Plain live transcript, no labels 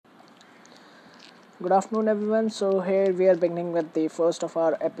Good afternoon, everyone. So, here we are beginning with the first of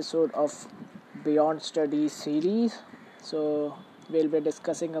our episode of Beyond Study series. So, we'll be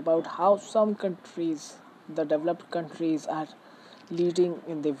discussing about how some countries, the developed countries, are leading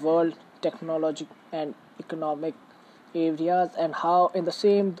in the world technology and economic areas, and how in the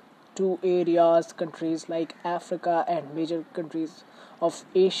same two areas, countries like Africa and major countries of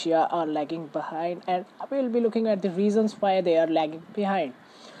Asia are lagging behind, and we'll be looking at the reasons why they are lagging behind.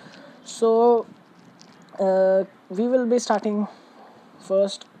 So, we will be starting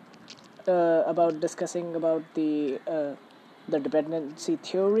first about discussing about the dependency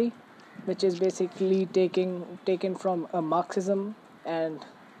theory, which is basically taken from Marxism and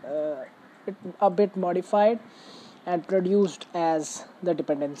a bit modified and produced as the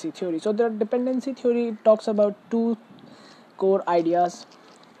dependency theory. So the dependency theory talks about two core ideas.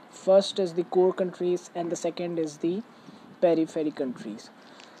 First is the core countries, and the second is the periphery countries.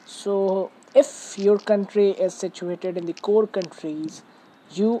 So, if your country is situated in the core countries,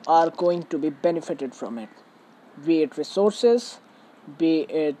 you are going to be benefited from it, be it resources, be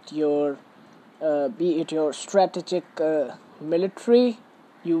it your strategic military.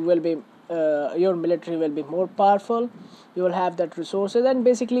 You will be your military will be more powerful. You will have that resources, and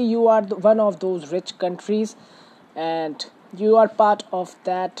basically you are one of those rich countries, and you are part of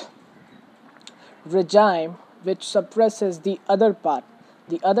that regime which suppresses the other part.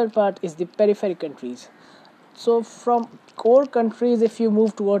 The other part is the periphery countries. So, from core countries, if you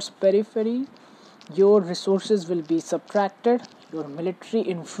move towards periphery, your resources will be subtracted, your military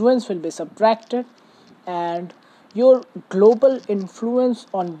influence will be subtracted, and your global influence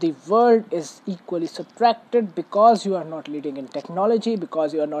on the world is equally subtracted because you are not leading in technology,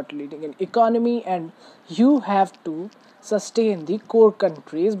 because you are not leading in economy, and you have to sustain the core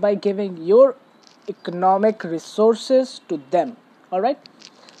countries by giving your economic resources to them. All right,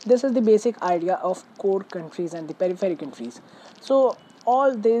 this is the basic idea of core countries and the periphery countries. So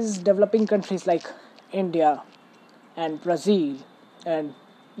all these developing countries like India and Brazil, and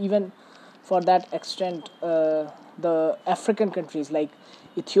even for that extent the African countries like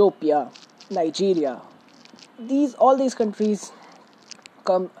Ethiopia, Nigeria, these all these countries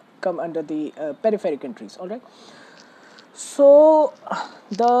come come under the periphery countries. All right. So,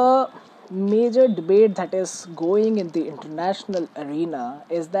 the major debate that is going in the international arena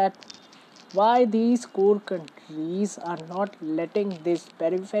is that why these core countries are not letting these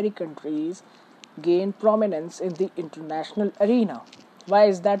periphery countries gain prominence in the international arena. Why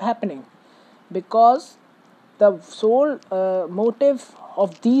is that happening? Because the sole motive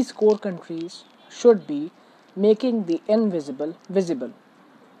of these core countries should be making the invisible visible,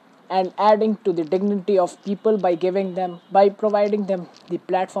 and adding to the dignity of people by providing them the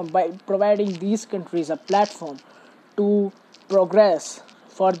platform, by providing these countries a platform to progress,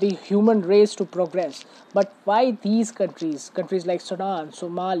 for the human race to progress. But why these countries like Sudan,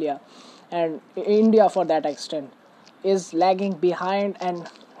 Somalia, and India for that extent, is lagging behind and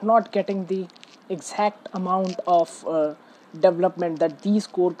not getting the exact amount of development that these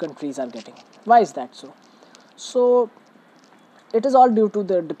core countries are getting? Why is that so? So it is all due to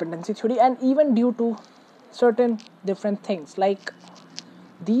the dependency theory, and even due to certain different things, like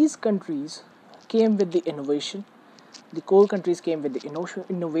these countries came with the innovation. The core countries came with the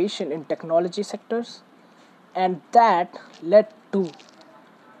innovation in technology sectors, and that led to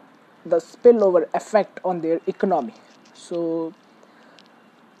the spillover effect on their economy. So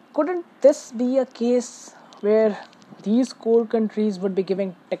couldn't this be a case where these core countries would be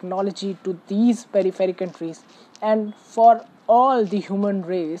giving technology to these periphery countries, and for all the human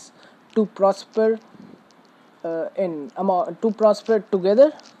race to prosper to prosper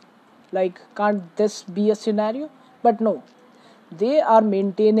together? Like, can't this be a scenario? But no, they are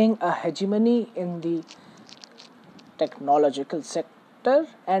maintaining a hegemony in the technological sector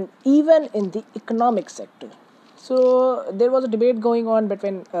and even in the economic sector. So there was a debate going on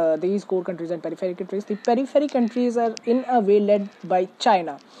between these core countries and periphery countries. The periphery countries are in a way led by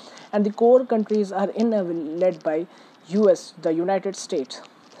China, and the core countries are in a way led by US, the United States.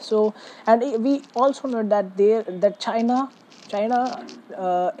 So, and we also know that China,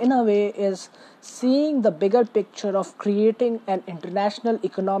 in a way, is seeing the bigger picture of creating an international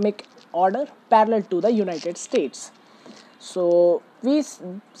economic order parallel to the United States. So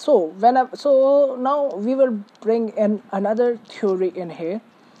so now we will bring in another theory in here,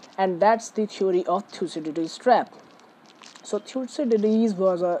 and that's the theory of Thucydides trap. So Thucydides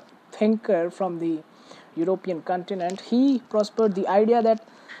was a thinker from the European continent. He prospered the idea that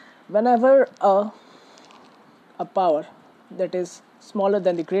whenever a power that is smaller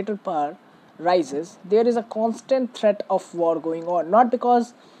than the greater power rises, there is a constant threat of war going on. Not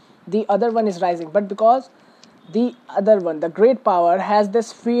because the other one is rising, but because the other one, the great power, has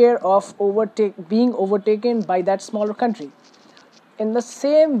this fear of being overtaken by that smaller country. In the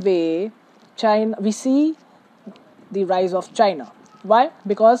same way, China, we see the rise of China. Why?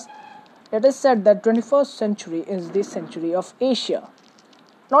 Because it is said that 21st century is the century of Asia.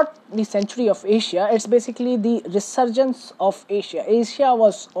 Not the century of Asia, it's basically the resurgence of Asia. Asia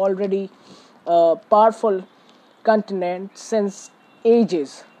was already a powerful continent since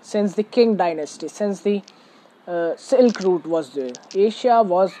ages, since the Qing dynasty, since the Silk Route was there. Asia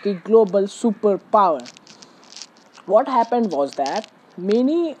was the global superpower. What happened was that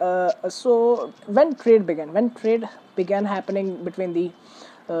when trade began happening between the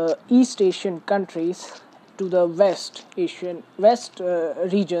East Asian countries to the West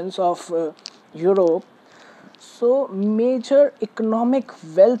regions of Europe, so major economic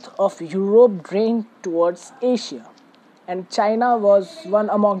wealth of Europe drained towards Asia, and China was one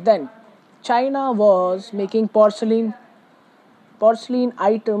among them. China was making porcelain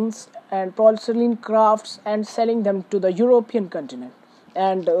items and porcelain crafts and selling them to the European continent,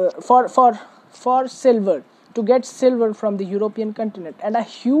 and for silver, to get silver from the European continent, and a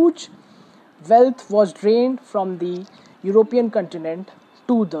huge wealth was drained from the European continent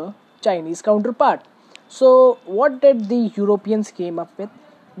to the Chinese counterpart. So what did the Europeans came up with?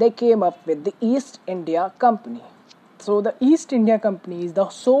 They came up with the East India Company. So the East India Company, the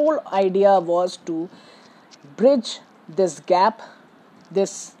sole idea was to bridge this gap,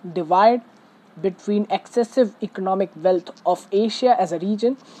 this divide between excessive economic wealth of Asia as a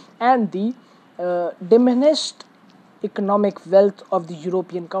region and the diminished economic wealth of the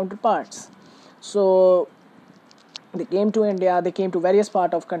European counterparts. So they came to India, they came to various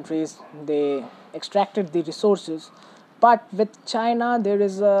part of countries, they extracted the resources. But with China, there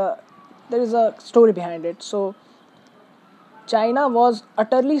is a story behind it. So China was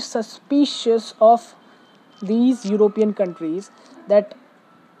utterly suspicious of these European countries, that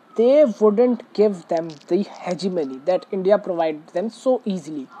they wouldn't give them the hegemony that India provided them so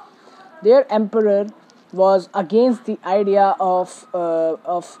easily. Their emperor was against the idea of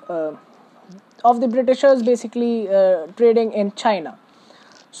the Britishers basically trading in China.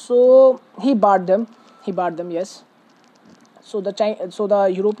 So he barred them. Yes. So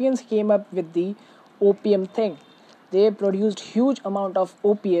the Europeans came up with the opium thing. They produced huge amount of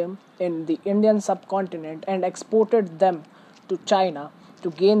opium in the Indian subcontinent and exported them to China to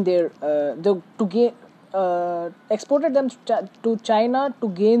gain their to gain exported them to China to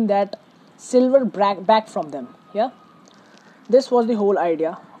gain that silver back from them. Yeah, this was the whole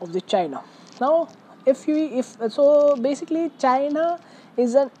idea of the China. Now, if so, basically China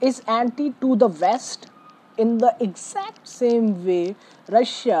is anti to the West in the exact same way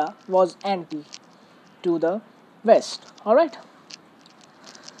Russia was anti to the West. All right.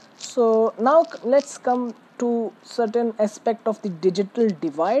 So now let's come to certain aspect of the digital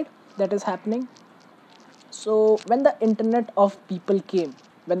divide that is happening. So when the internet of people came,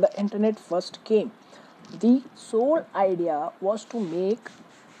 when the internet first came, the sole idea was to make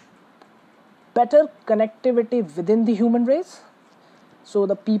better connectivity within the human race. So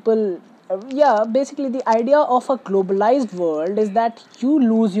the people, basically the idea of a globalized world is that you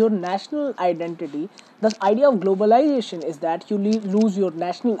lose your national identity. The idea of globalization is that you lose your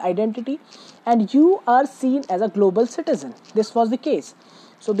national identity and you are seen as a global citizen. This was the case.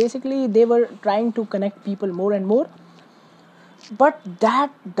 So basically they were trying to connect people more and more, but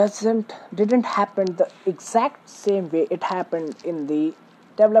that didn't happen the exact same way it happened in the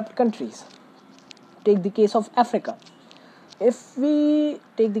developed countries. Take the case of Africa. If we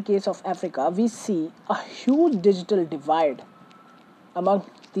take the case of Africa, we see a huge digital divide among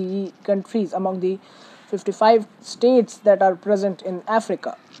the countries, among the 55 states that are present in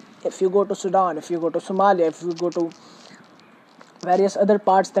Africa. If you go to Sudan, if you go to Somalia, if you go to various other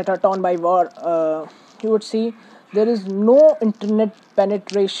parts that are torn by war, you would see there is no internet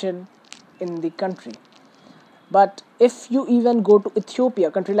penetration in the country. But if you even go to Ethiopia,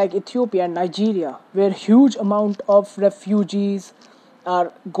 a country like Ethiopia and Nigeria, where huge amount of refugees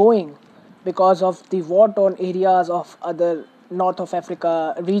are going because of the war-torn areas of other North of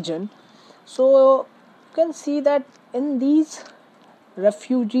Africa region, so you can see that in these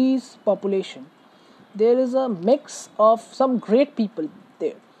refugees population, there is a mix of some great people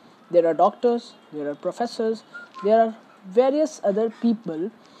there. There are doctors, there are professors, there are various other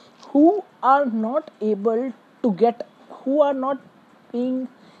people who are not able to get, who are not being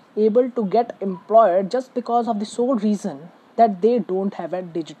able to get employed just because of the sole reason that they don't have a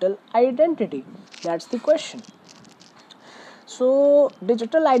digital identity. That's the question. So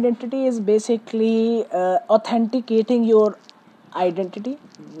digital identity is basically authenticating your identity,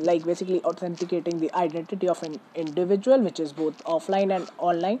 like basically authenticating the identity of an individual, which is both offline and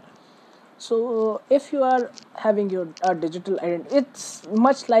online. So if you are having your digital identity, it's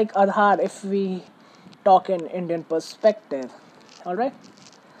much like Aadhaar if we talk in Indian perspective. All right.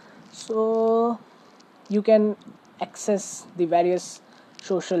 So you can access the various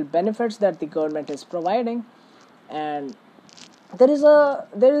social benefits that the government is providing, and there is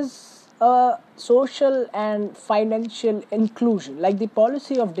a social and financial inclusion. Like the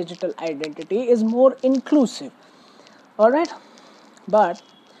policy of digital identity is more inclusive. All right. But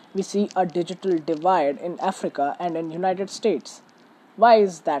we see a digital divide in Africa and in United States. Why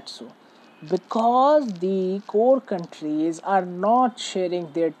is that so? Because the core countries are not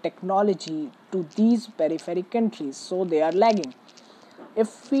sharing their technology to these periphery countries, so they are lagging.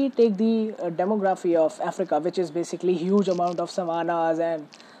 If we take the demography of Africa, which is basically huge amount of savannas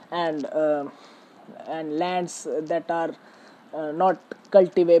and uh, and lands that are not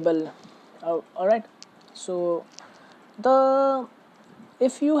cultivable, all right. So the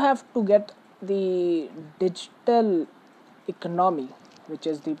if you have to get the digital economy, which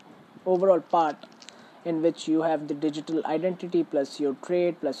is the overall part in which you have the digital identity plus your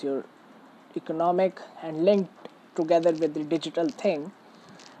trade plus your economic and linked together with the digital thing,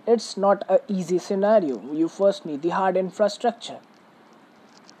 it's not a easy scenario. You first need the hard infrastructure.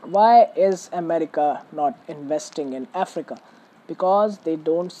 Why is America not investing in Africa? Because they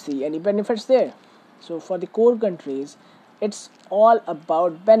don't see any benefits there. So for the core countries, it's all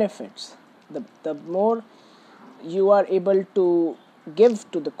about benefits. The more you are able to give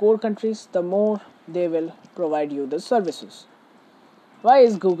to the core countries, the more they will provide you the services. Why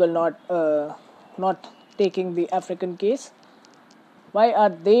is Google not taking the African case? Why are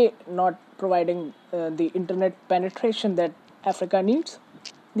they not providing the internet penetration that Africa needs?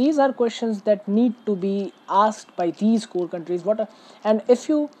 These are questions that need to be asked by these core countries. And if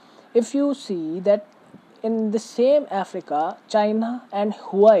you see that in the same Africa, China and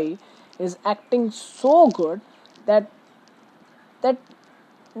Huawei is acting so good that that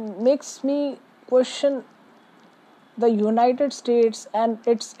makes me question the United States and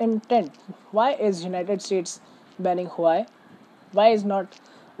its intent. Why is United States banning Huawei? Why is not?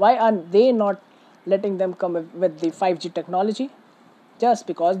 Why are they not letting them come with the 5G technology? Just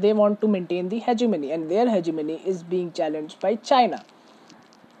because they want to maintain the hegemony, and their hegemony is being challenged by China.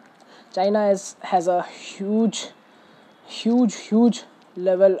 China has a huge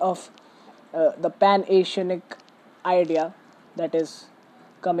level of the pan-Asianic idea that is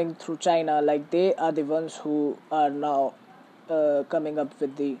coming through China. Like they are the ones who are now coming up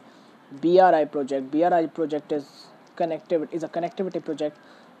with the BRI project. BRI project is a connectivity project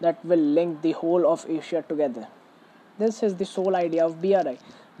that will link the whole of Asia together. This is the sole idea of BRI,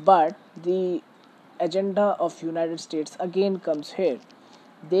 but the agenda of United States again comes here.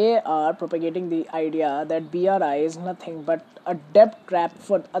 They are propagating the idea that BRI is nothing but a debt trap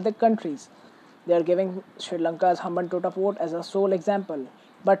for other countries. They are giving Sri Lanka's Hambantota port as a sole example.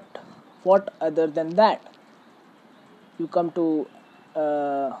 But what other than that? You come to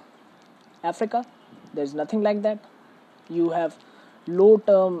uh, Africa, there's nothing like that. You have low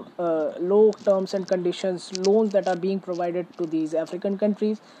terms and conditions loans that are being provided to these African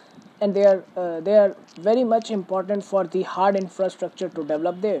countries, and they are very much important for the hard infrastructure to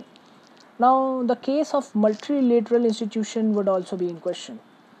develop there. Now, the case of multilateral institution would also be in question.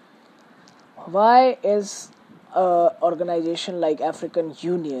 Why is a organization like African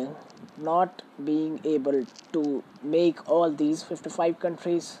Union not being able to make all these 55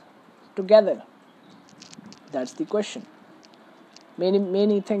 countries together? That's the question.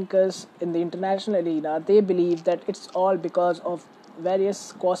 Many thinkers in the international arena, they believe that it's all because of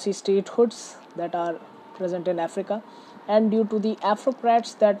various quasi statehoods that are present in Africa, and due to the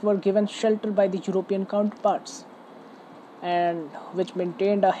Afrocrats that were given shelter by the European counterparts, and which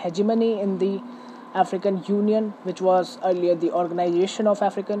maintained a hegemony in the African Union, which was earlier the Organization of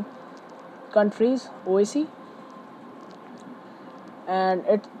African Countries, OAC,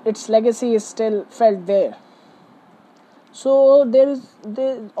 and its legacy is still felt there. So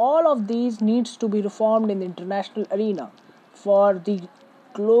all of these needs to be reformed in the international arena for the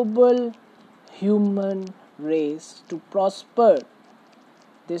global human race to prosper.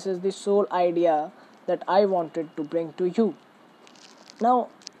 This is the sole idea that I wanted to bring to you. Now,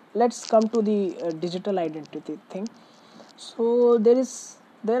 let's come to the digital identity thing. So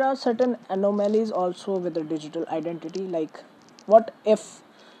there are certain anomalies also with the digital identity. Like, what if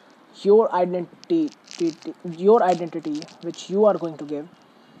your identity your identity which you are going to give,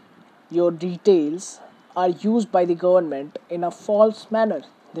 your details, are used by the government in a false manner?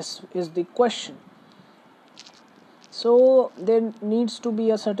 This is the question. So there needs to be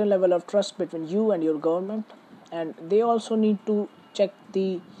a certain level of trust between you and your government, and they also need to check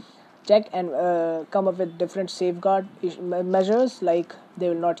and come up with different safeguard measures, like they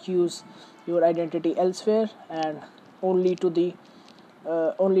will not use your identity elsewhere, and only to the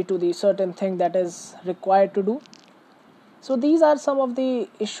only to the certain thing that is required to do. So these are some of the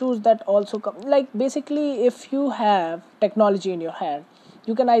issues that also come, like basically if you have technology in your hand,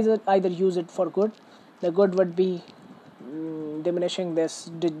 you can either use it for good. The good would be diminishing this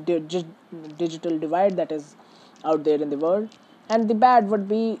digital divide that is out there in the world, and the bad would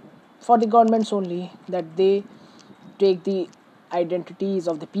be for the governments only, that they take the identities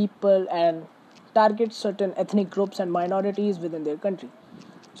of the people and target certain ethnic groups and minorities within their country.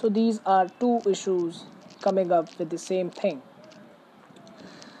 So these are two issues coming up with the same thing.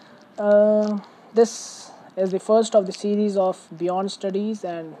 uh, this is the first of the series of Beyond Studies,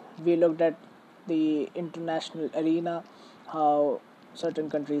 and we looked at the international arena, how certain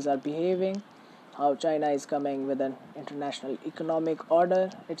countries are behaving, how China is coming with an international economic order.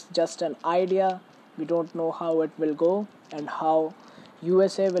 It's just an idea. We don't know how it will go and how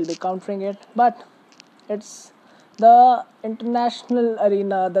USA will be countering it, but it's the international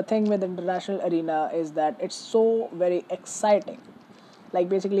arena. The thing with international arena is that it's so very exciting. Like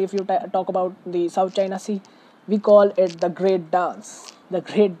basically if you talk about the South China Sea, we call it the great dance, the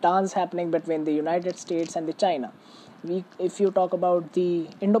great dance happening between the United States and the China. If you talk about the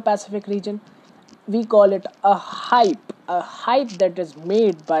Indo-Pacific region, we call it a hype that is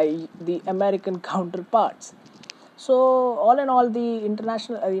made by the American counterparts. So all in all, the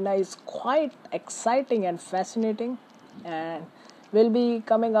international arena is quite exciting and fascinating, and we'll be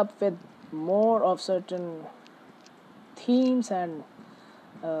coming up with more of certain themes and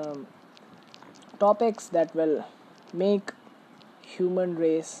um, topics that will make human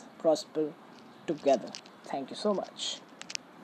race prosper together. Thank you so much.